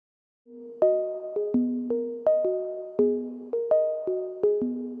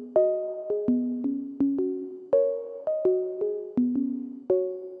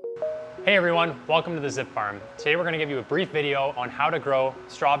Hey everyone, welcome to the Zip Farm. Today we're going to give you a brief video on how to grow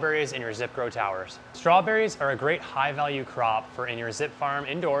strawberries in your Zip Grow towers. Strawberries are a great high value crop for in your Zip Farm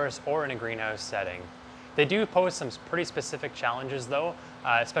indoors or in a greenhouse setting. They do pose some pretty specific challenges though,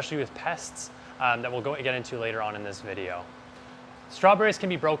 especially with pests that we'll get into later on in this video. Strawberries can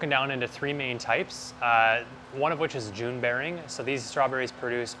be broken down into three main types, one of which is June bearing. So these strawberries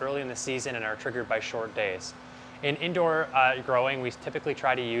produce early in the season and are triggered by short days. In indoor growing, we typically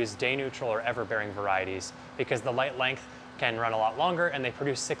try to use day neutral or ever bearing varieties because the light length can run a lot longer and they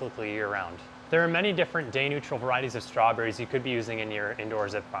produce cyclically year round. There are many different day neutral varieties of strawberries you could be using in your indoor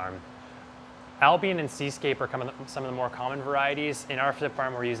Zip Farm. Albion and Seascape are some of the more common varieties. In our Zip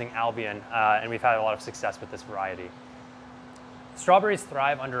Farm, we're using Albion and we've had a lot of success with this variety. Strawberries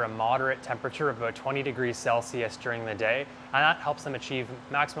thrive under a moderate temperature of about 20 degrees Celsius during the day, and that helps them achieve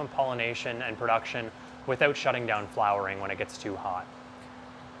maximum pollination and production without shutting down flowering when it gets too hot.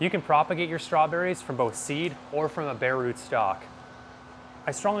 You can propagate your strawberries from both seed or from a bare root stalk.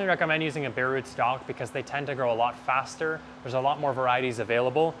 I strongly recommend using a bare root stalk because they tend to grow a lot faster, there's a lot more varieties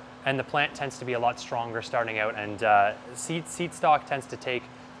available, and the plant tends to be a lot stronger starting out, and seed stock tends to take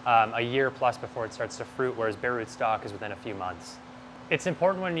a year plus before it starts to fruit, whereas bare root stalk is within a few months. It's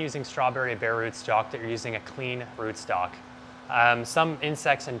important when using strawberry bare root stalk that you're using a clean rootstock. Some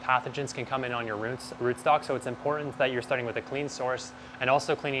insects and pathogens can come in on your rootstock, so it's important that you're starting with a clean source and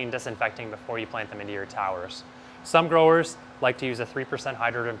also cleaning and disinfecting before you plant them into your towers. Some growers like to use a 3%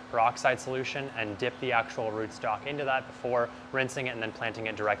 hydrogen peroxide solution and dip the actual rootstock into that before rinsing it and then planting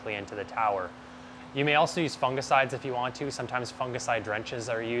it directly into the tower. You may also use fungicides if you want to. Sometimes fungicide drenches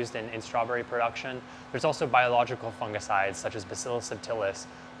are used in strawberry production. There's also biological fungicides such as Bacillus subtilis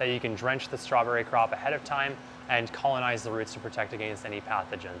that you can drench the strawberry crop ahead of time and colonize the roots to protect against any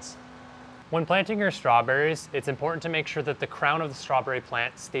pathogens. When planting your strawberries, it's important to make sure that the crown of the strawberry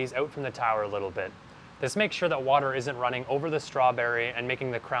plant stays out from the tower a little bit. This makes sure that water isn't running over the strawberry and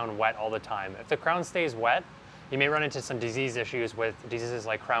making the crown wet all the time. If the crown stays wet, you may run into some disease issues with diseases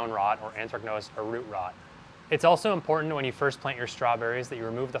like crown rot or anthracnose or root rot. It's also important when you first plant your strawberries that you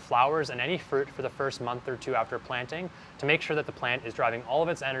remove the flowers and any fruit for the first month or two after planting to make sure that the plant is driving all of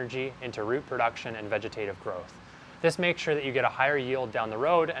its energy into root production and vegetative growth. This makes sure that you get a higher yield down the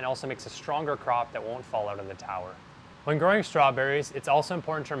road and also makes a stronger crop that won't fall out of the tower. When growing strawberries, it's also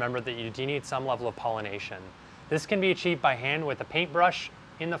important to remember that you do need some level of pollination. This can be achieved by hand with a paintbrush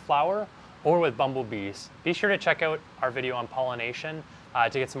in the flower or with bumblebees. Be sure to check out our video on pollination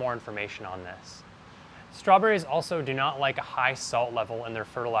to get some more information on this. Strawberries also do not like a high salt level in their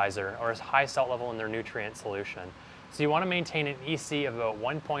fertilizer or a high salt level in their nutrient solution. So you want to maintain an EC of about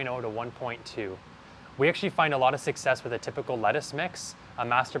 1.0 to 1.2. We actually find a lot of success with a typical lettuce mix, a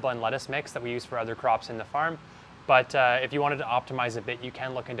master blend lettuce mix that we use for other crops in the farm. But if you wanted to optimize a bit, you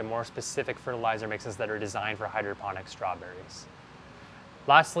can look into more specific fertilizer mixes that are designed for hydroponic strawberries.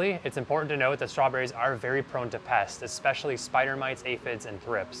 Lastly, it's important to note that strawberries are very prone to pests, especially spider mites, aphids, and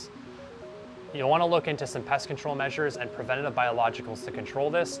thrips. You'll want to look into some pest control measures and preventative biologicals to control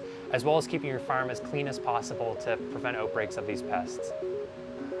this, as well as keeping your farm as clean as possible to prevent outbreaks of these pests.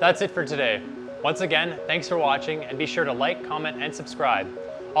 That's it for today. Once again, thanks for watching, and be sure to like, comment, and subscribe.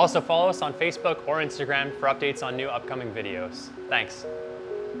 Also follow us on Facebook or Instagram for updates on new upcoming videos. Thanks.